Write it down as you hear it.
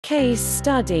Case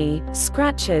study: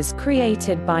 scratches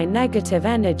created by negative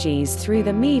energies through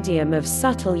the medium of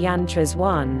subtle yantras.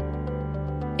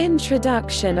 1.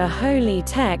 Introduction. A holy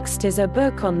text is a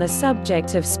book on the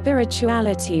subject of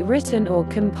spirituality written or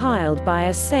compiled by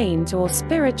a saint or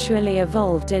spiritually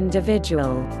evolved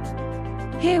individual.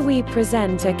 Here we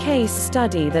present a case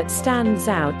study that stands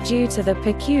out due to the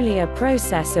peculiar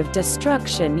process of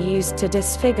destruction used to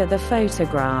disfigure the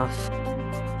photograph.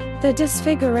 The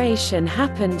disfiguration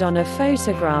happened on a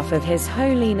photograph of His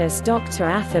Holiness Dr.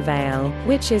 Athervale,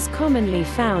 which is commonly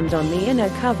found on the inner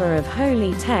cover of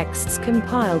holy texts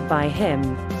compiled by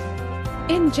him.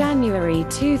 In January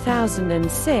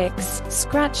 2006,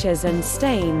 scratches and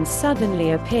stains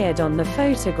suddenly appeared on the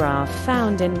photograph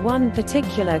found in one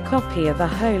particular copy of a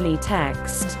holy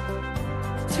text.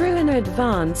 Through an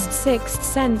advanced sixth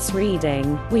sense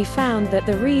reading, we found that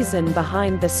the reason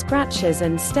behind the scratches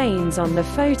and stains on the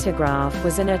photograph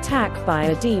was an attack by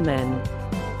a demon.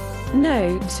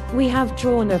 Note, we have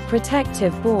drawn a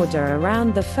protective border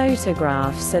around the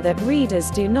photograph so that readers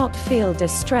do not feel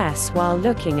distress while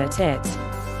looking at it.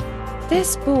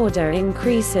 This border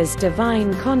increases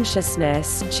divine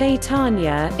consciousness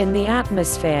Chaitanya in the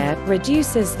atmosphere,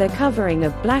 reduces the covering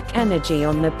of black energy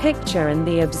on the picture and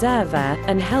the observer,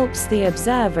 and helps the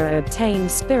observer obtain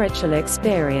spiritual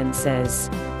experiences.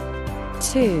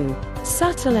 2.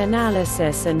 Subtle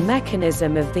analysis and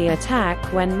mechanism of the attack.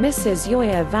 When Mrs.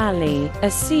 Yoya Valley, a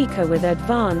seeker with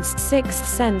advanced sixth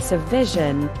sense of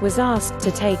vision, was asked to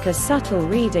take a subtle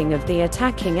reading of the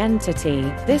attacking entity,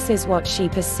 this is what she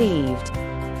perceived.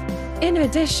 In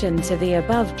addition to the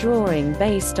above drawing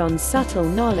based on subtle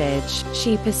knowledge,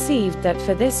 she perceived that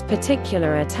for this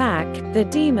particular attack, the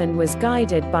demon was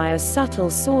guided by a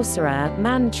subtle sorcerer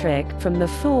mantric from the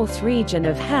fourth region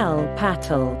of hell,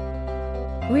 Patal.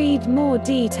 Read more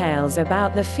details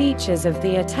about the features of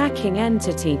the attacking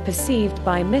entity perceived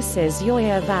by Mrs.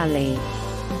 Yoya Valley.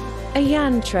 A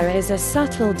yantra is a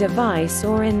subtle device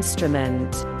or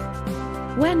instrument.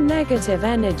 When negative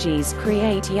energies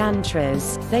create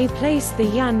yantras, they place the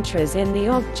yantras in the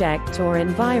object or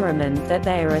environment that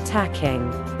they are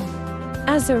attacking.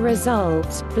 As a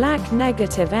result, black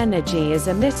negative energy is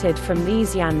emitted from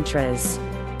these yantras.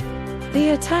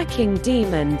 The attacking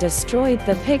demon destroyed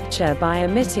the picture by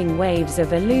emitting waves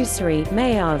of illusory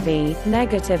mayavi,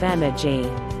 negative energy.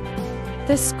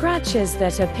 The scratches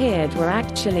that appeared were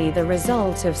actually the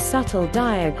result of subtle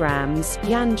diagrams,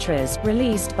 yantras,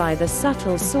 released by the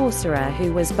subtle sorcerer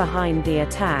who was behind the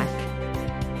attack.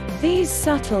 These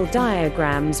subtle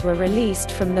diagrams were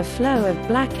released from the flow of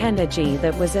black energy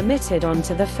that was emitted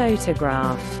onto the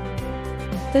photograph.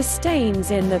 The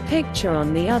stains in the picture,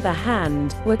 on the other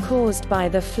hand, were caused by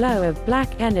the flow of black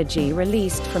energy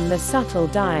released from the subtle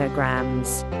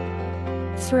diagrams.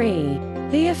 3.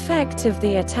 The effect of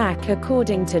the attack.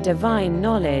 According to divine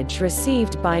knowledge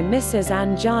received by Mrs.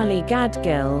 Anjali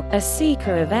Gadgil, a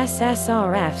seeker of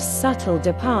SSRF's subtle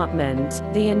department,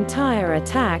 the entire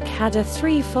attack had a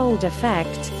threefold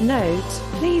effect. Note,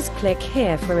 please click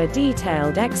here for a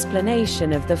detailed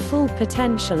explanation of the full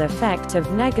potential effect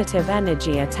of negative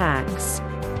energy attacks.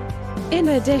 In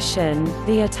addition,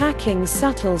 the attacking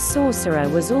subtle sorcerer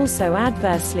was also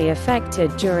adversely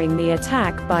affected during the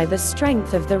attack by the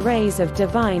strength of the rays of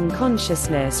divine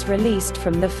consciousness released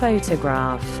from the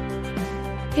photograph.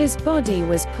 His body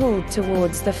was pulled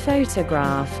towards the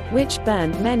photograph, which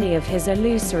burnt many of his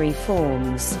illusory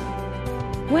forms.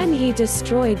 When he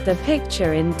destroyed the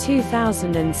picture in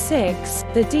 2006,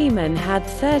 the demon had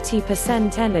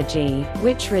 30% energy,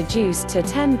 which reduced to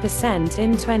 10%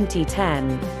 in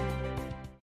 2010.